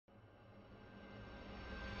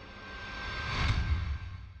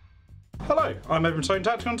Hello, I'm Socom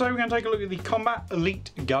Tactical, and today we're going to take a look at the Kombat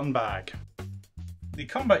Elite Gun Bag. The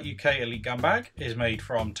Kombat UK Elite Gun Bag is made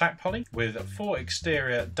from tack poly with 4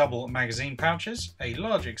 exterior double magazine pouches, a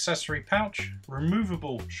large accessory pouch,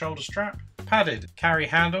 removable shoulder strap, padded carry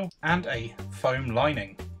handle and a foam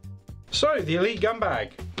lining. So the Elite Gun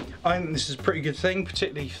Bag, I think this is a pretty good thing,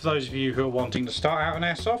 particularly for those of you who are wanting to start out in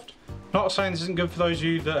airsoft. Not saying this isn't good for those of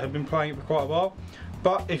you that have been playing it for quite a while,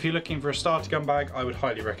 but if you're looking for a starter gun bag, I would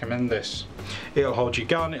highly recommend this. It'll hold your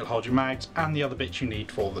gun, it'll hold your mags and the other bits you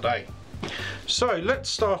need for the day. So let's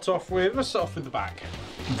start off with the back.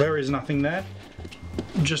 There is nothing there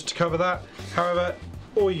just to cover that. However,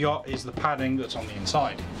 all you got is the padding that's on the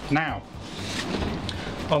inside. Now,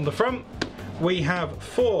 on the front, we have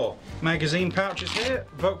 4 magazine pouches here,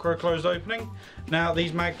 Velcro closed opening. Now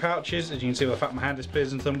these mag pouches, as you can see by the fact my hand is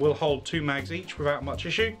pierced into them, will hold 2 mags each without much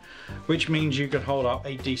issue, which means you can hold up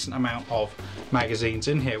a decent amount of magazines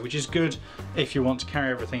in here, which is good if you want to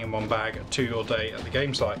carry everything in one bag to your day at the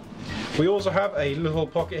game site. We also have a little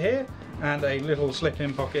pocket here and a little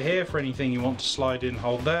slip-in pocket here for anything you want to slide in,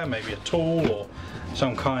 hold there, maybe a tool or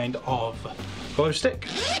some kind of glow stick.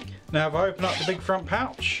 Now if I open up the big front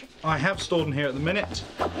pouch, I have stored in here at the minute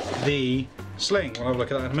the sling. We'll have a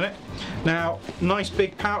look at that in a minute. Now, nice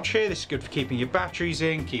big pouch here. This is good for keeping your batteries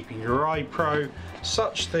in, keeping your iPro,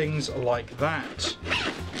 such things like that.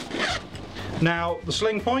 Now, the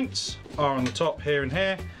sling points are on the top here and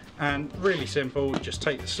here, and really simple. Just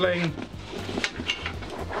take the sling,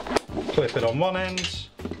 clip it on one end,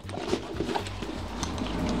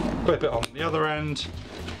 clip it on the other end,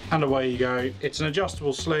 and away you go. It's an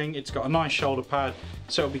adjustable sling, it's got a nice shoulder pad,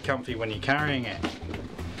 so it'll be comfy when you're carrying it.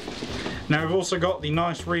 Now we've also got the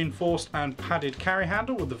nice reinforced and padded carry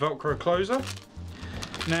handle with the Velcro closer.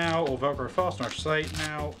 Now, or Velcro fastener I should say.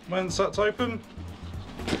 Now, once that's open,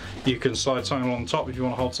 you can slide something along the top if you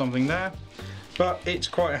want to hold something there. But it's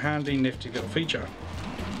quite a handy, nifty little feature.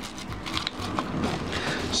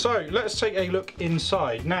 So let's take a look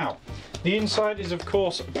inside. Now, the inside is of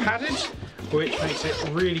course padded, which makes it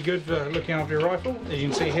really good for looking after your rifle. As you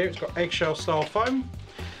can see here, it's got eggshell style foam.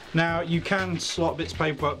 Now you can slot bits of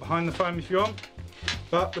paperwork behind the foam if you want,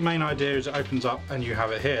 but the main idea is it opens up and you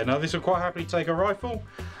have it here. Now this will quite happily take a rifle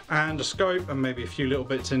and a scope and maybe a few little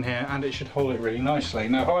bits in here, and it should hold it really nicely.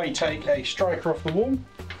 Now if I take a striker off the wall,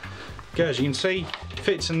 as you can see,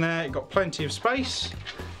 fits in there, it's got plenty of space.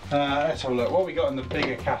 Let's have a look, what we got in the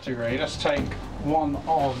bigger category. Let's take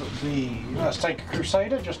a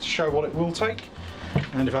Crusader just to show what it will take.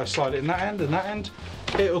 And if I slide it in that end and that end,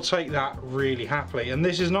 it'll take that really happily. And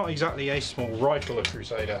this is not exactly a small rifle, a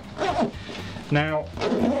Crusader. Now,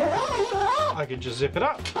 I can just zip it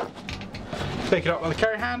up, pick it up with the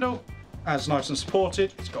carry handle, as nice and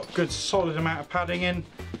supported. It's got a good solid amount of padding in,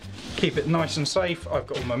 keep it nice and safe. I've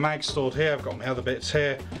got all my mags stored here, I've got my other bits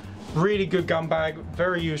here. Really good gun bag,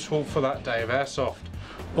 very useful for that day of airsoft.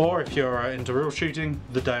 Or if you're into real shooting,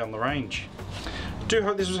 the day on the range. Do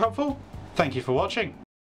hope this was helpful. Thank you for watching.